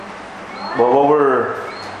Well, what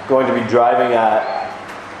we're going to be driving at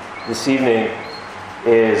this evening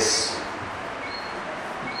is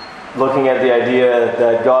looking at the idea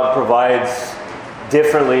that God provides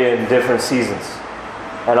differently in different seasons.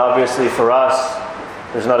 And obviously for us,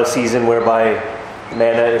 there's not a season whereby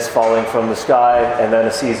manna is falling from the sky and then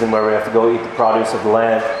a season where we have to go eat the produce of the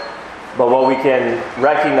land. But what we can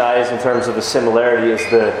recognize in terms of a similarity is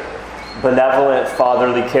the benevolent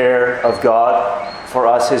fatherly care of God for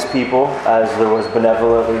us, His people, as there was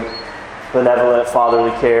benevolent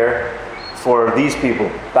fatherly care for these people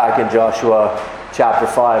back in Joshua chapter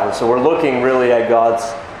 5. And so we're looking really at God's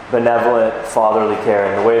benevolent fatherly care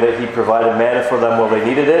and the way that He provided manna for them while they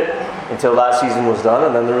needed it until that season was done,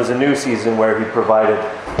 and then there was a new season where He provided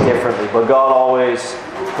differently. But God always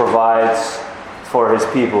provides for His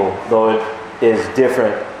people, though it is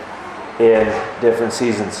different in different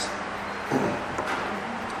seasons.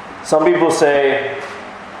 Some people say,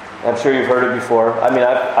 I'm sure you've heard it before, I mean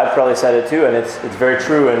I've probably said it too, and it's very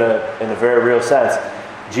true in a very real sense.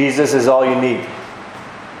 Jesus is all you need.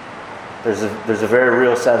 There's a very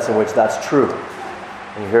real sense in which that's true.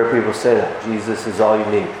 And you hear people say that, Jesus is all you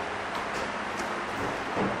need.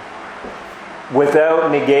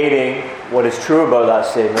 Without negating what is true about that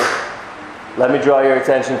statement, let me draw your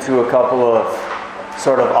attention to a couple of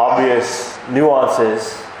sort of obvious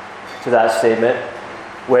nuances to that statement,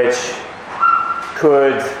 which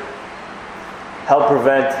could help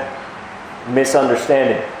prevent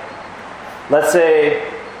misunderstanding. Let's say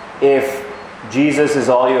if Jesus is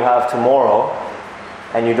all you have tomorrow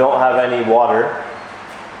and you don't have any water,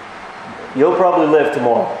 you'll probably live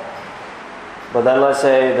tomorrow. But then let's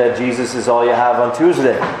say that Jesus is all you have on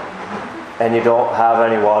Tuesday and you don't have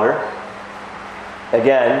any water.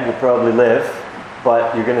 Again, you'll probably live,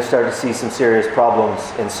 but you're going to start to see some serious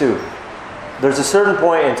problems ensue. There's a certain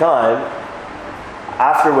point in time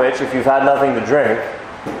after which, if you've had nothing to drink,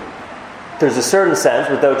 there's a certain sense,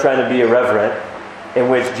 without trying to be irreverent, in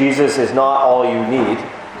which Jesus is not all you need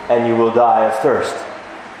and you will die of thirst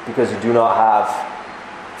because you do not have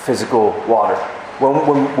physical water.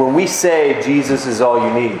 When we say Jesus is all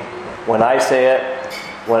you need, when I say it,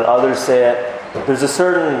 when others say it, there's a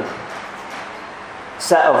certain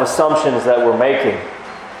set of assumptions that we're making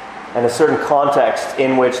and a certain context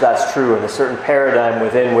in which that's true and a certain paradigm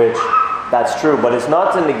within which that's true. But it's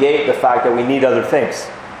not to negate the fact that we need other things,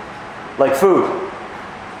 like food.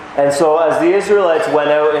 And so as the Israelites went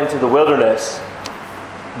out into the wilderness,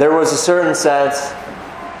 there was a certain sense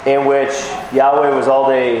in which Yahweh was all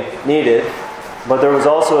they needed, but there was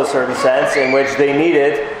also a certain sense in which they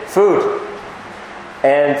needed food.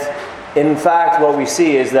 And in fact, what we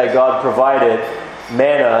see is that God provided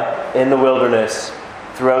manna in the wilderness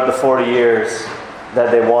throughout the 40 years that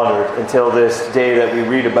they wandered, until this day that we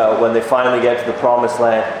read about when they finally get to the promised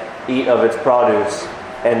land, eat of its produce,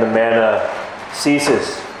 and the manna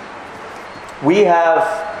ceases. We have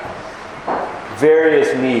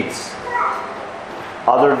various needs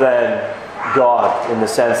other than God, in the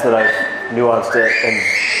sense that I've nuanced it and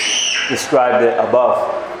described it above.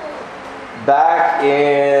 Back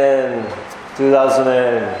in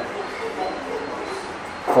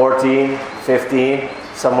 2014, 15,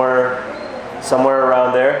 somewhere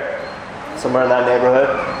around there, somewhere in that neighborhood,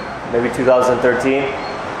 maybe 2013,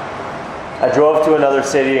 I drove to another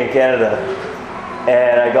city in Canada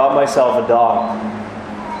and I got myself a dog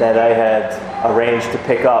that I had arranged to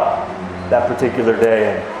pick up that particular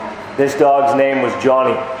day. And this dog's name was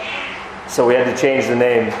Johnny, so we had to change the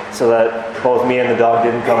name so that both me and the dog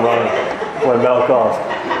didn't come running when Mel called.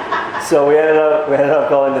 So we ended up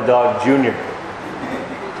calling the dog Junior.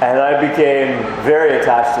 And I became very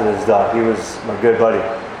attached to this dog. He was my good buddy.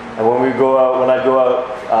 And when I'd go out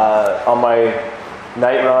on my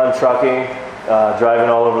night run trucking, driving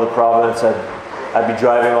all over the province, I'd be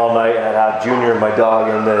driving all night and I'd have Junior, my dog,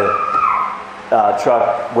 in the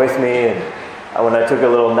truck with me. And when I took a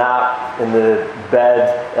little nap in the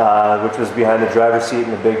bed, which was behind the driver's seat in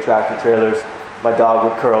the big tractor trailers, my dog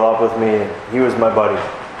would curl up with me, and he was my buddy,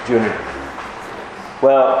 Junior.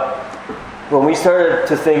 Well, when we started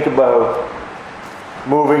to think about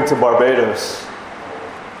moving to Barbados,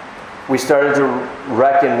 we started to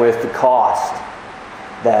reckon with the cost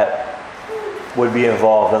that would be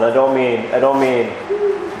involved. And I don't mean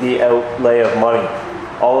the outlay of money.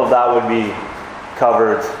 All of that would be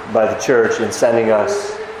covered by the church in sending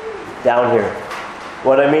us down here.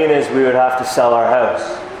 What I mean is we would have to sell our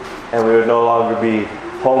house, and we would no longer be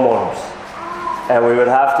homeowners, and we would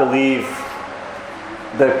have to leave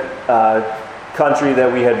the country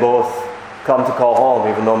that we had both come to call home,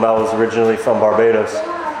 even though Mel was originally from Barbados.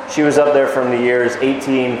 She was up there from the years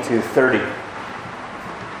 18 to 30.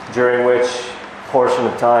 during which portion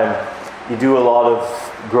of time you do a lot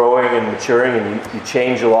of growing and maturing, and you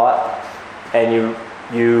change a lot, and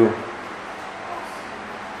you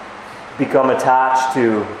become attached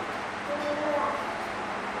to,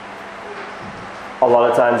 a lot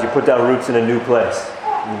of times you put down roots in a new place,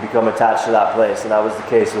 and you become attached to that place, and that was the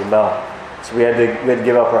case with Mel. So we had to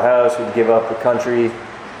give up our house, we had to give up the country,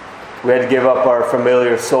 we had to give up our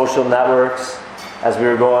familiar social networks as we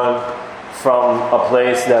were going from a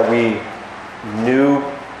place that we knew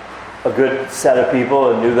a good set of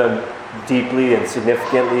people and knew them deeply and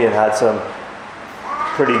significantly and had some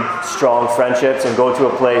pretty strong friendships, and go to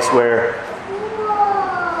a place where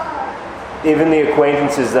even the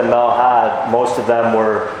acquaintances that Mel had, most of them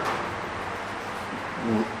were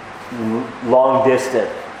long distant,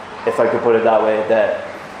 if I could put it that way. That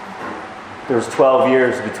there was 12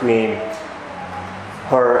 years between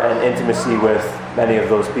her and intimacy with many of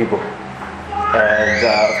those people. And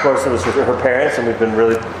of course it was her parents, and we've been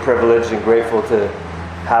really privileged and grateful to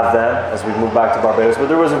have them as we moved back to Barbados. But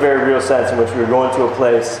there was a very real sense in which we were going to a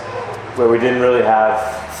place where we didn't really have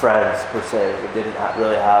friends per se. We didn't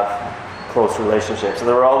really have close relationships. And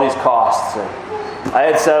there were all these costs. And I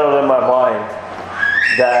had settled in my mind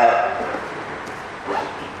that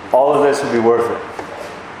all of this would be worth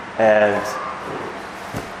it. And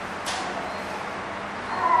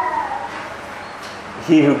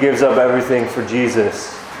he who gives up everything for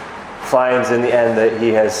Jesus finds in the end that he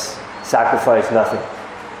has sacrificed nothing.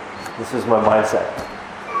 This was my mindset.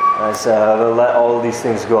 And I said, I'm going to let all of these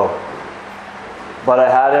things go. But I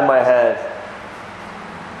had in my head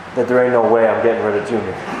that there ain't no way I'm getting rid of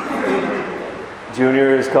Junior.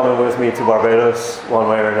 Junior is coming with me to Barbados one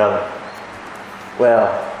way or another.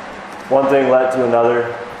 Well, one thing led to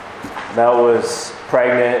another. Mel was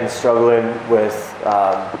pregnant and struggling with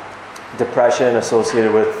depression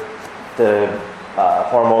associated with the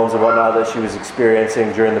hormones and whatnot that she was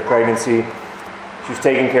experiencing during the pregnancy. She was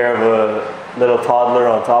taking care of a little toddler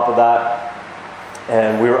on top of that,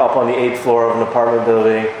 and we were up on the 8th floor of an apartment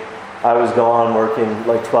building. I was gone working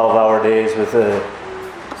like 12-hour days with a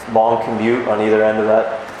long commute on either end of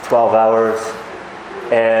that 12 hours,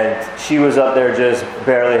 and she was up there just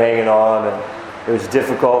barely hanging on, and it was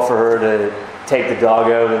difficult for her to take the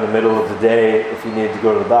dog out in the middle of the day if you needed to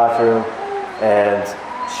go to the bathroom, and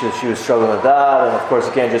she was struggling with that. And of course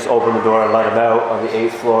you can't just open the door and let him out on the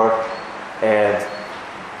 8th floor. And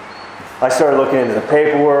I started looking into the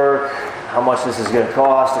paperwork, how much this is going to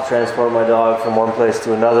cost to transport my dog from one place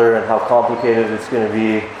to another, and how complicated it's going to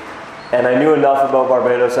be. And I knew enough about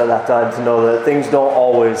Barbados at that time to know that things don't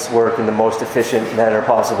always work in the most efficient manner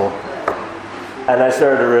possible. And I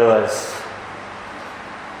started to realize,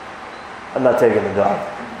 I'm not taking the dog.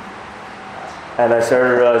 And I started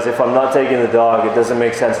to realize, if I'm not taking the dog, it doesn't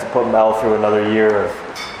make sense to put Mel through another year of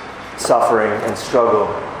suffering and struggle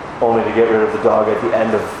only to get rid of the dog at the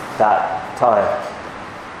end of that time.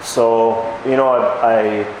 So,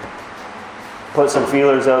 I put some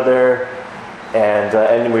feelers out there,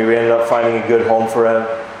 and we ended up finding a good home for him,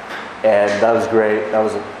 and that was great. That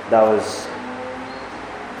was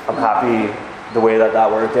I'm happy the way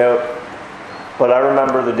that worked out. But I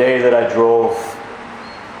remember the day that I drove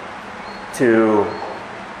to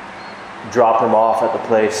drop him off at the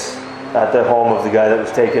place, at the home of the guy that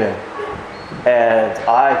was taking him. And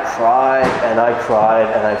I cried and I cried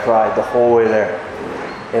and I cried the whole way there.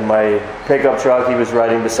 In my pickup truck, he was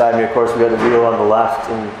riding beside me. Of course, we got the wheel on the left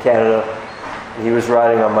in Canada. He was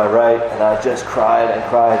riding on my right, and I just cried and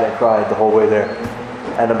cried and cried the whole way there.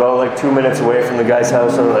 And about like 2 minutes away from the guy's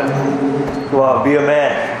house, I was like, come on, be a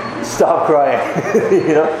man. Stop crying.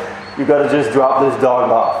 You got to just drop this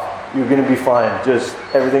dog off. You're going to be fine.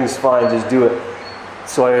 Everything's fine. Just do it.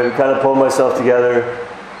 So I kind of pulled myself together,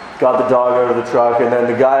 got the dog out of the truck, and then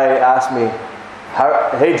the guy asked me,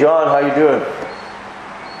 hey John, how you doing?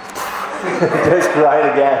 Just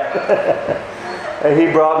cried again. And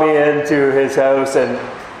he brought me into his house and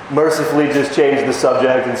mercifully just changed the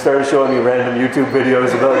subject and started showing me random YouTube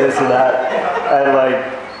videos about this and that. And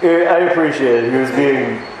I appreciate it. He was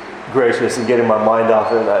being gracious and getting my mind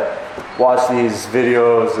off it. I watched these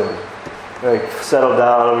videos and settled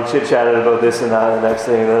down, and we chit-chatted about this and that and the next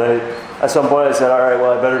thing. And then at some point I said, all right,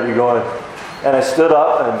 well, I better be going. And I stood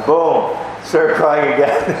up and boom, started crying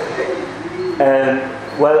again. And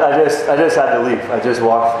I just had to leave. I just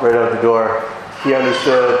walked right out the door. He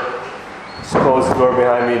understood, closed the door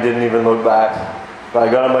behind me, didn't even look back. But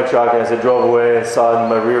I got in my truck and as I drove away, I saw in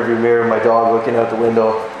my rearview mirror my dog looking out the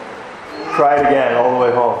window. Cried again all the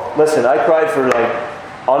way home. Listen, I cried for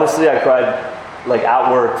honestly, I cried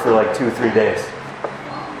at work for 2-3 days.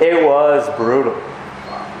 It was brutal.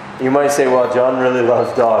 You might say, well, John really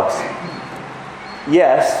loves dogs.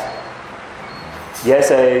 Yes,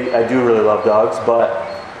 I do really love dogs, but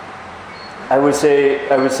I would say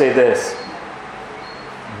this.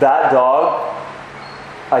 That dog,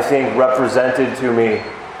 I think, represented to me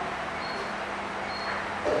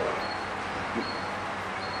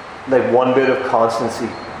like one bit of constancy.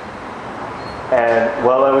 And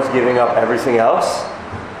while I was giving up everything else,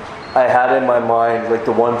 I had in my mind, like,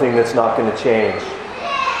 the one thing that's not going to change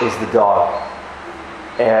is the dog.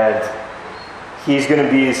 And he's going to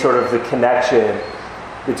be sort of the connection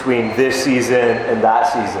between this season and that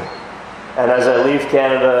season. And as I leave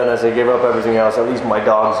Canada and as I give up everything else, at least my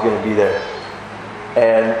dog's going to be there.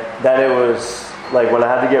 And then it was like, when I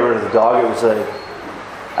had to get rid of the dog, it was like,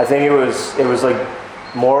 I think it was like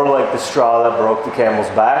more like the straw that broke the camel's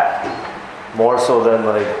back, more so than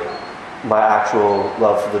like my actual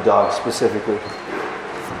love for the dog specifically.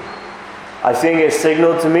 I think it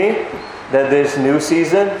signaled to me that this new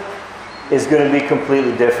season is going to be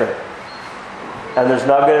completely different. And there's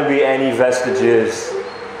not going to be any vestiges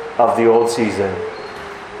of the old season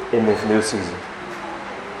in this new season.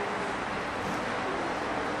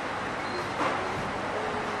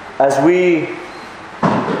 As we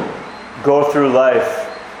go through life,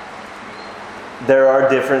 there are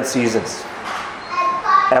different seasons.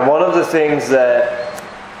 And one of the things that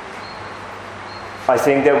I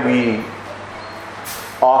think that we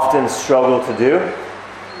often struggle to do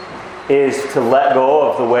is to let go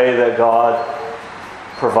of the way that God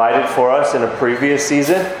provided for us in a previous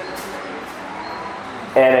season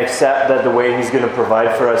and accept that the way He's going to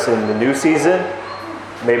provide for us in the new season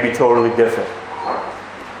may be totally different.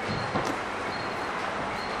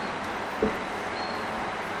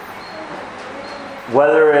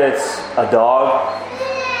 Whether it's a dog,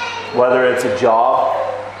 whether it's a job,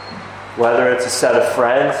 whether it's a set of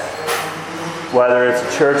friends, whether it's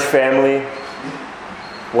a church family,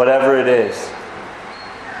 whatever it is,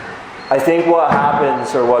 I think what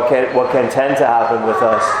happens, or what can tend to happen with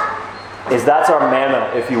us, is that's our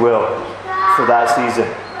manna, if you will, for that season.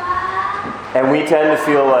 And we tend to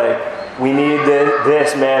feel like we need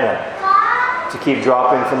this manna to keep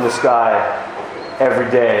dropping from the sky every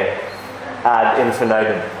day ad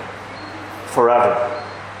infinitum, forever.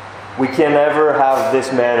 We can never have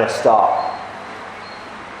this manna stop.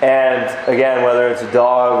 And again, whether it's a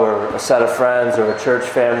dog or a set of friends or a church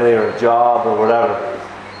family or a job or whatever,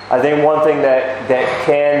 I think one thing that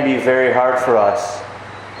can be very hard for us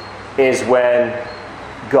is when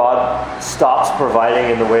God stops providing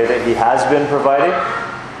in the way that He has been providing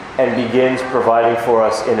and begins providing for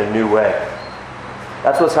us in a new way.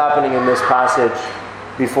 That's what's happening in this passage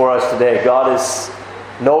before us today. God is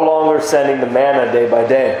no longer sending the manna day by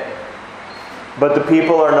day, but the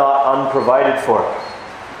people are not unprovided for.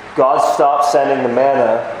 God stops sending the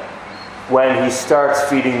manna when He starts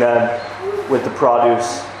feeding them with the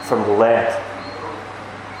produce from the land.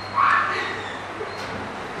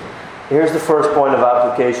 Here's the first point of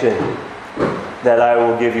application that I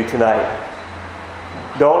will give you tonight.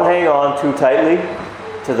 Don't hang on too tightly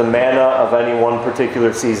to the manna of any one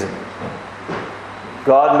particular season.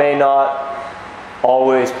 God may not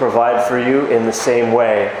always provide for you in the same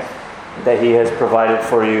way that He has provided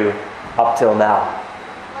for you up till now.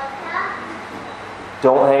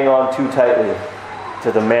 Don't hang on too tightly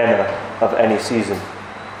to the manna of any season.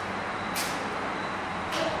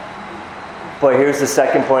 But here's the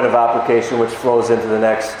second point of application, which flows into the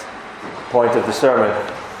next point of the sermon.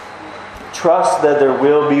 Trust that there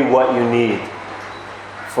will be what you need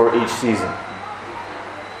for each season.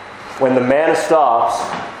 When the manna stops,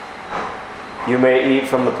 you may eat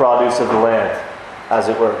from the produce of the land, as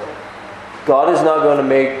it were. God is not going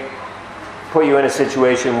to put you in a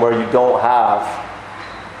situation where you don't have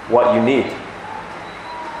what you need.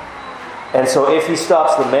 And so if He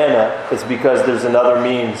stops the manna, it's because there's another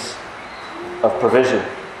means of provision.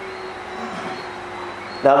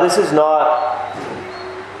 Now, this is not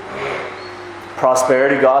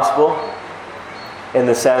prosperity gospel in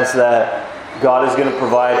the sense that God is going to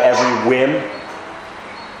provide every whim,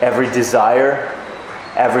 every desire,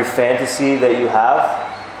 every fantasy that you have.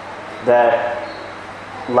 That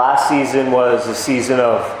last season was a season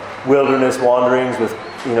of wilderness wanderings with,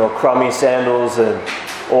 crummy sandals and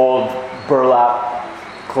old burlap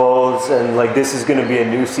clothes, and like this is going to be a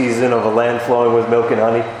new season of a land flowing with milk and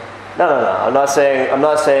honey. No. I'm not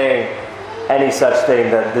saying any such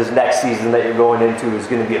thing that this next season that you're going into is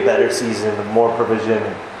going to be a better season with more provision.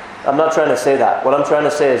 I'm not trying to say that. What I'm trying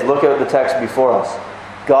to say is look at the text before us.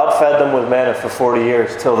 God fed them with manna for 40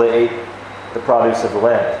 years till they ate the produce of the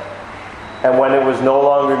land. And when it was no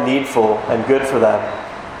longer needful and good for them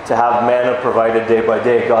to have manna provided day by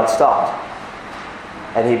day, God stopped.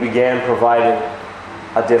 And he began providing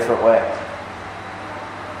a different way.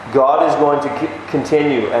 God is going to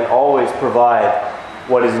continue and always provide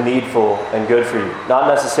what is needful and good for you.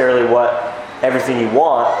 Not necessarily everything you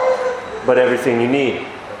want, but everything you need.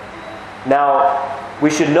 Now, we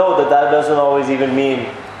should know that doesn't always even mean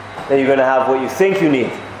that you're going to have what you think you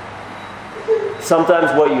need.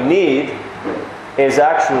 Sometimes what you need is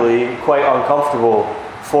actually quite uncomfortable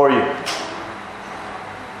for you.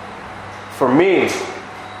 For me,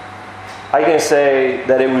 I can say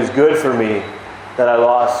that it was good for me that I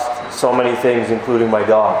lost so many things, including my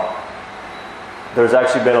dog. There's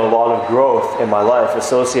actually been a lot of growth in my life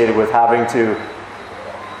associated with having to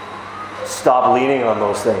stop leaning on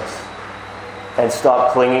those things and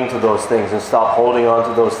stop clinging to those things and stop holding on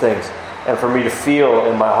to those things. And for me to feel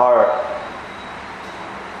in my heart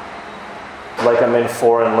like I'm in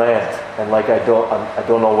foreign land and like I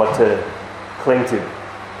don't know what to cling to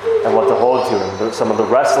and what to hold to. And some of the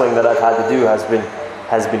wrestling that I've had to do has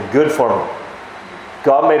been good for me.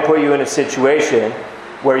 God may put you in a situation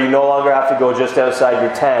where you no longer have to go just outside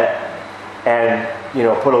your tent and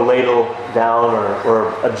put a ladle down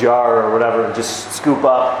or a jar or whatever and just scoop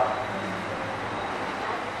up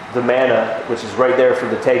the manna, which is right there for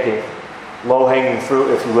the taking, low-hanging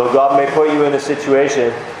fruit, if you will. God may put you in a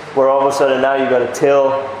situation where all of a sudden now you've got to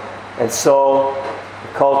till and sow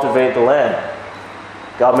and cultivate the land.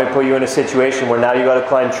 God may put you in a situation where now you've got to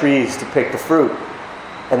climb trees to pick the fruit,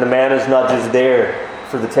 and the manna is not just there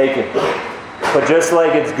for the taking. But just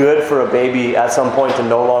like it's good for a baby at some point to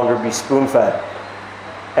no longer be spoon-fed,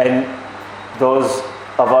 and those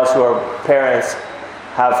of us who are parents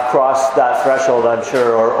have crossed that threshold, I'm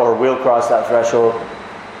sure, or will cross that threshold,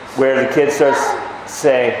 where the kid starts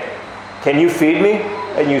saying, "Can you feed me?"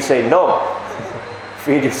 And you say, "No,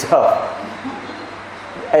 feed yourself."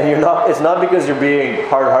 And it's not because you're being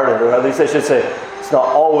hard-hearted, or at least I should say, it's not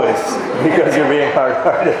always because you're being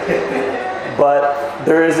hard-hearted. But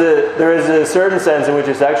there is a certain sense in which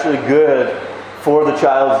it's actually good for the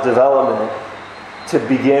child's development to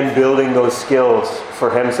begin building those skills for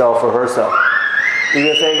himself or herself. You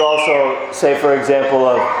can think also, say for example,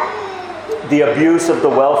 of the abuse of the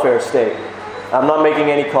welfare state. I'm not making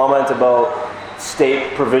any comment about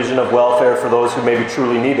state provision of welfare for those who maybe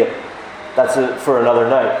truly need it. That's for another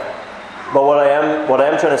night. But what I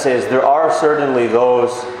am trying to say is there are certainly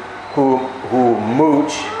those who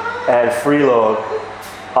mooch and freeload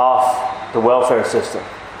off the welfare system.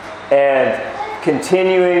 And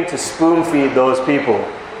continuing to spoon feed those people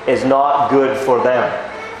is not good for them.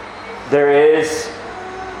 There is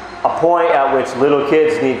a point at which little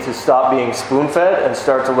kids need to stop being spoon-fed and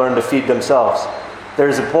start to learn to feed themselves.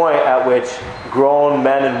 There's a point at which grown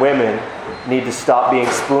men and women need to stop being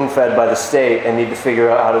spoon-fed by the state and need to figure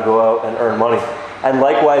out how to go out and earn money. And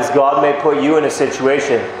likewise, God may put you in a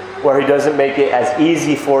situation where He doesn't make it as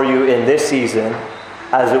easy for you in this season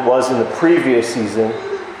as it was in the previous season.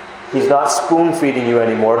 He's not spoon-feeding you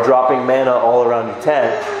anymore, dropping manna all around your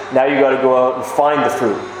tent. Now you got to go out and find the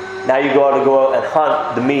fruit. Now you got to go out and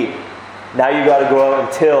hunt the meat. Now you got to go out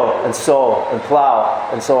and till and sow and plow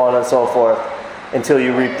and so on and so forth until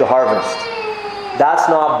you reap the harvest. That's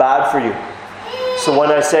not bad for you. So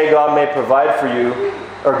when I say God may provide for you,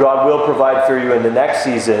 or God will provide for you in the next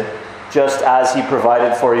season, just as He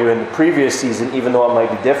provided for you in the previous season, even though it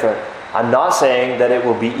might be different, I'm not saying that it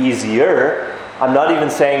will be easier. I'm not even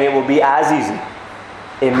saying it will be as easy.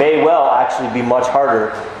 It may well actually be much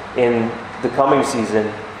harder in the coming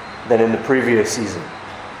season than in the previous season.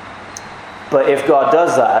 But if God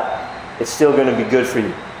does that, it's still going to be good for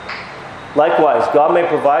you. Likewise, God may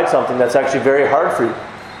provide something that's actually very hard for you.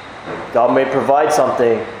 God may provide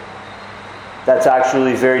something that's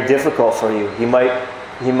actually very difficult for you. He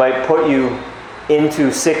might put you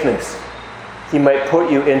into sickness. He might put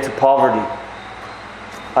you into poverty.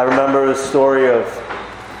 I remember the story of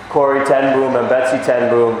Corrie ten Boom and Betsy ten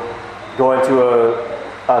Boom going to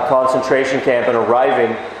a concentration camp and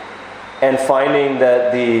arriving and finding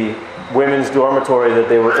that the women's dormitory that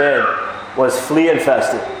they were in was flea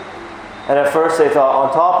infested. And at first they thought,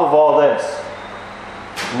 on top of all this,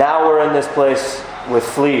 now we're in this place with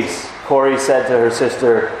fleas. Corrie said to her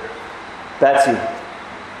sister, Betsy,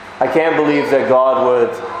 I can't believe that God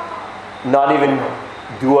would not even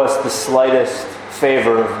do us the slightest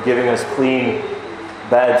favor of giving us clean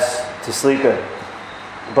beds to sleep in.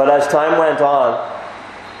 But as time went on,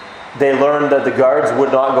 they learned that the guards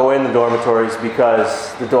would not go in the dormitories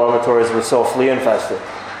because the dormitories were so flea infested.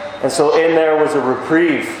 And so in there was a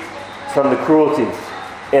reprieve from the cruelty.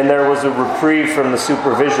 In there was a reprieve from the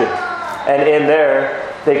supervision. And in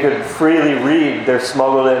there they could freely read their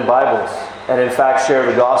smuggled in Bibles and in fact share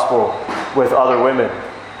the gospel with other women.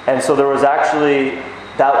 And so there was actually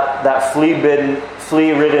that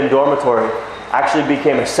flea-ridden dormitory actually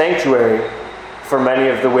became a sanctuary for many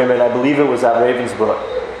of the women. I believe it was at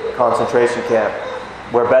Ravensbrück concentration camp,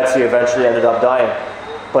 where Betsy eventually ended up dying.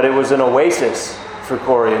 But it was an oasis for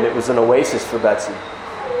Corrie, and it was an oasis for Betsy.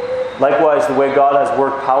 Likewise, the way God has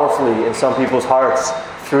worked powerfully in some people's hearts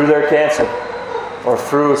through their cancer or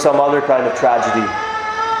through some other kind of tragedy,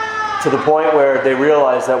 to the point where they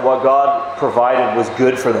realized that what God provided was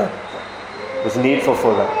good for them, was needful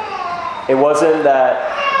for them. It wasn't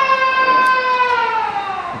that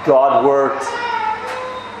God worked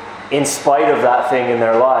in spite of that thing in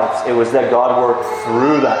their lives. It was that God worked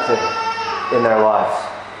through that thing in their lives.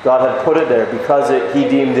 God had put it there because He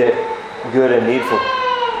deemed it good and needful.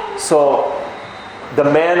 So the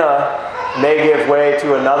manna may give way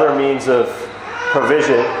to another means of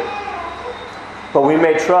provision, but we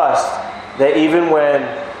may trust that even when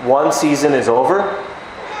one season is over,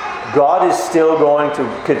 God is still going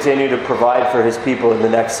to continue to provide for His people in the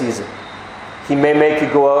next season. He may make you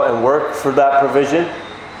go out and work for that provision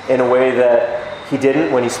in a way that He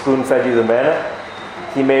didn't when He spoon-fed you the manna.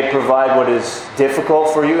 He may provide what is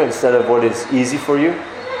difficult for you instead of what is easy for you.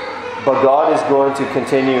 But God is going to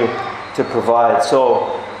continue to provide.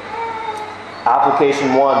 So,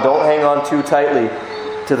 application 1, don't hang on too tightly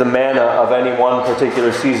to the manna of any one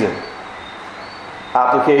particular season.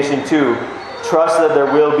 Application 2, trust that there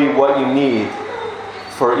will be what you need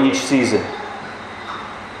for each season.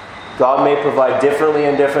 God may provide differently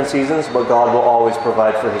in different seasons, but God will always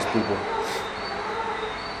provide for His people.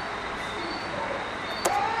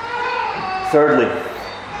 Thirdly,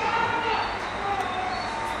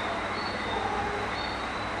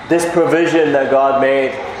 this provision that God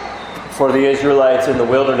made for the Israelites in the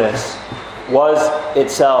wilderness was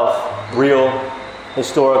itself real,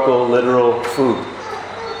 historical, literal food.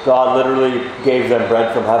 God literally gave them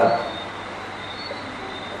bread from heaven.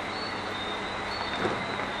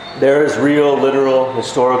 There is real, literal,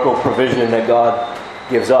 historical provision that God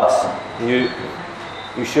gives us. You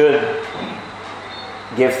should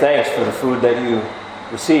give thanks for the food that you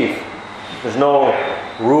receive. There's no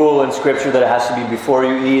rule in Scripture that it has to be before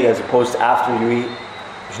you eat as opposed to after you eat.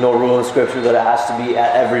 There's no rule in Scripture that it has to be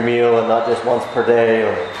at every meal and not just once per day,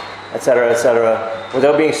 or etc., etc.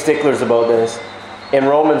 Without being sticklers about this, in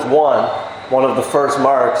Romans 1, one of the first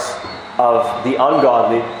marks of the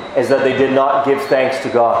ungodly is that they did not give thanks to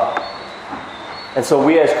God. And so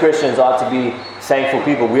we as Christians ought to be thankful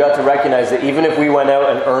people. We ought to recognize that even if we went out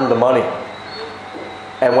and earned the money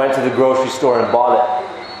and went to the grocery store and bought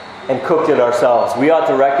it and cooked it ourselves, we ought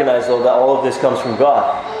to recognize, though, that all of this comes from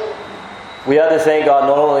God. We ought to thank God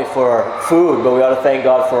not only for our food, but we ought to thank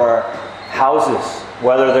God for our houses,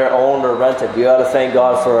 whether they're owned or rented. We ought to thank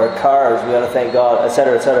God for our cars. We ought to thank God,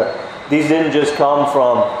 etc., etc. These didn't just come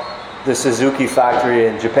from the Suzuki factory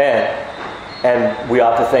in Japan, and we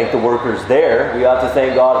ought to thank the workers there. We ought to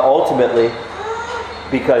thank God ultimately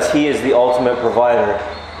because He is the ultimate provider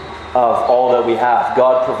of all that we have.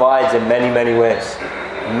 God provides in many, many ways.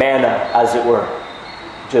 Manna, as it were.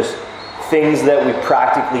 Just things that we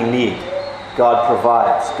practically need. God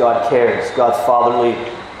provides. God cares. God's fatherly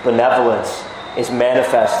benevolence is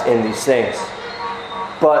manifest in these things.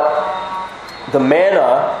 But the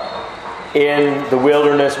manna in the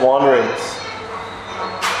wilderness wanderings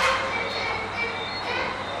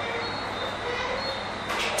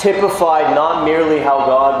typified not merely how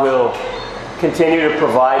God will continue to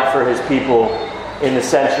provide for His people in the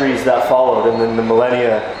centuries that followed and in the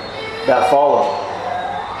millennia that followed,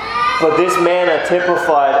 but this manna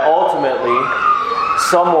typified ultimately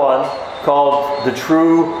someone called the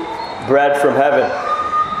true bread from heaven.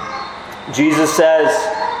 Jesus says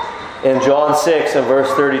in John 6 and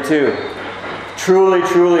verse 32, "Truly,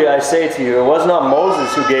 truly, I say to you, it was not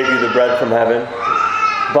Moses who gave you the bread from heaven,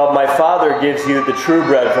 but my Father gives you the true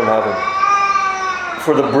bread from heaven.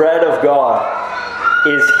 For the bread of God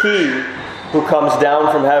is He who comes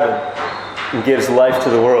down from heaven and gives life to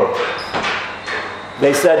the world."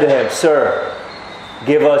 They said to Him, "Sir,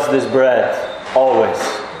 give us this bread always."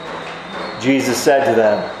 Jesus said to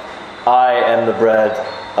them, "I am the bread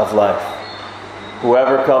of life.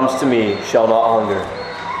 Whoever comes to me shall not hunger,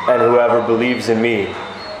 and whoever believes in me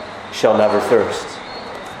shall never thirst."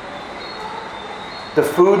 The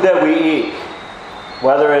food that we eat,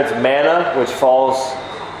 whether it's manna, which falls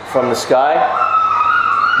from the sky,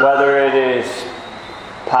 whether it is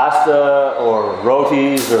pasta or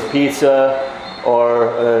rotis or pizza or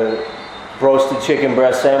a roasted chicken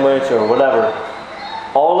breast sandwich or whatever,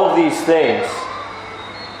 all of these things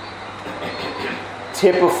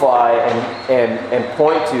typify and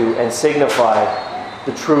point to and signify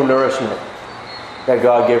the true nourishment that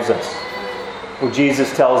God gives us. What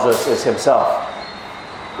Jesus tells us is himself.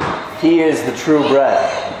 He is the true bread.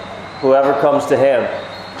 Whoever comes to him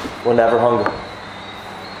will never hunger.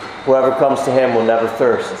 Whoever comes to him will never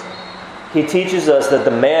thirst. He teaches us that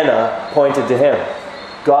the manna pointed to him.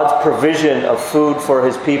 God's provision of food for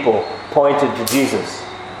his people pointed to Jesus.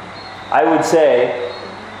 I would say,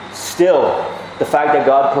 still, the fact that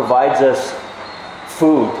God provides us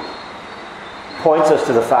food points us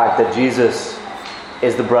to the fact that Jesus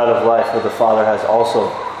is the bread of life that the Father has also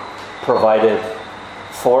provided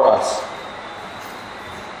for us.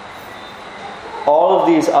 All of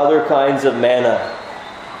these other kinds of manna,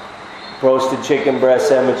 roasted chicken breast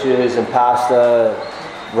sandwiches and pasta,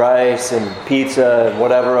 rice and pizza and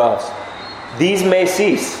whatever else, these may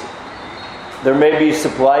cease. There may be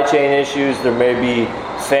supply chain issues, there may be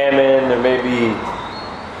famine, there may be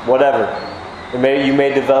whatever. You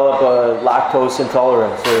may develop a lactose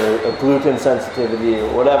intolerance or a gluten sensitivity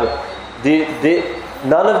or whatever.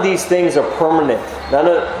 None of these things are permanent.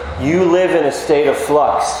 You live in a state of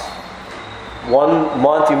flux. 1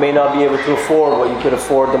 month you may not be able to afford what you could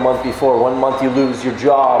afford the month before. 1 month you lose your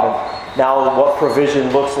job, and now what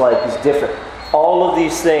provision looks like is different. All of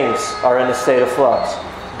these things are in a state of flux.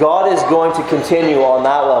 God is going to continue on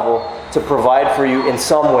that level to provide for you in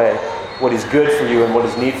some way what is good for you and what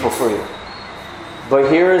is needful for you.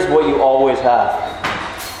 But here is what you always have.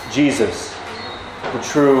 Jesus, the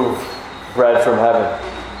true bread from heaven.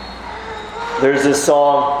 There's this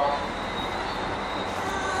song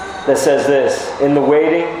that says this: in the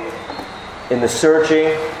waiting, in the searching,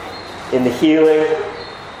 in the healing,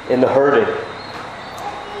 in the hurting,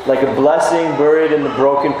 like a blessing buried in the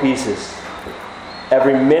broken pieces,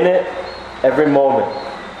 every minute, every moment,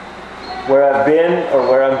 where I've been or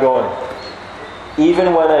where I'm going,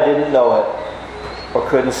 even when I didn't know it or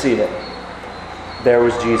couldn't see it, there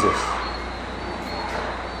was Jesus.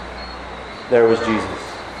 There was Jesus.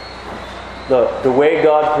 The way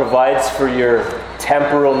God provides for your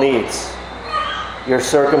temporal needs, your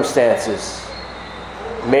circumstances,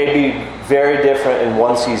 may be very different in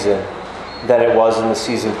one season than it was in the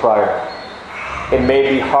season prior. It may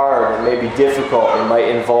be hard, it may be difficult, it might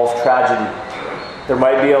involve tragedy. There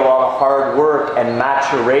might be a lot of hard work and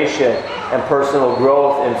maturation and personal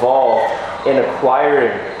growth involved in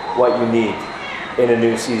acquiring what you need in a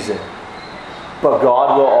new season. But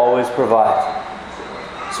God will always provide.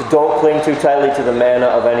 So don't cling too tightly to the manna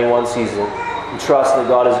of any one season. And trust that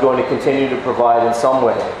God is going to continue to provide in some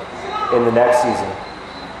way in the next season.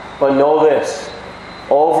 But know this: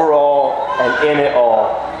 overall and in it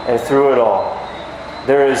all and through it all,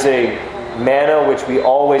 there is a manna which we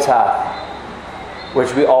always have,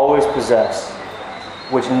 which we always possess,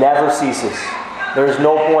 which never ceases. There is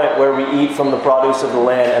no point where we eat from the produce of the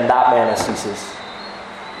land and that manna ceases.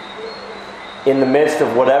 In the midst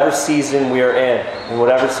of whatever season we are in, and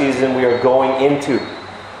whatever season we are going into,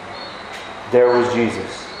 there was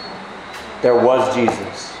Jesus. There was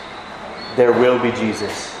Jesus. There will be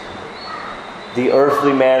Jesus. The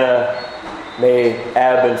earthly manna may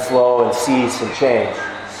ebb and flow and cease and change,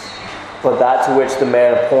 but that to which the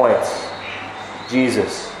manna points,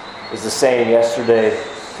 Jesus, is the same yesterday,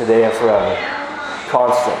 today, and forever.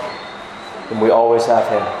 Constant. And we always have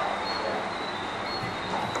him.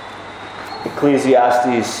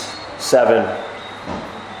 Ecclesiastes 7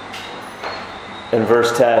 and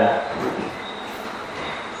verse 10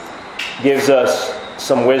 gives us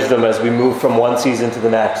some wisdom as we move from one season to the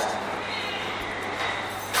next.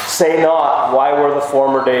 Say not, why were the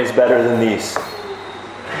former days better than these?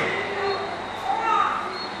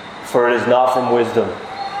 For it is not from wisdom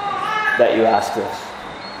that you ask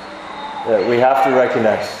this. We have to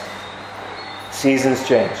recognize seasons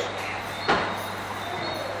change.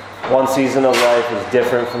 One season of life is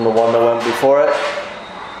different from the one that went before it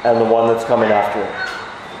and the one that's coming after it.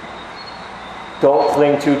 Don't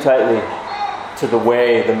cling too tightly to the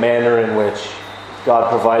way, the manner in which God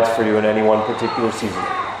provides for you in any one particular season.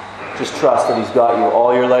 Just trust that he's got you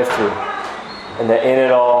all your life through, and that in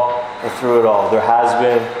it all and through it all, there has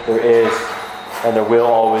been, there is, and there will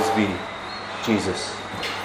always be Jesus.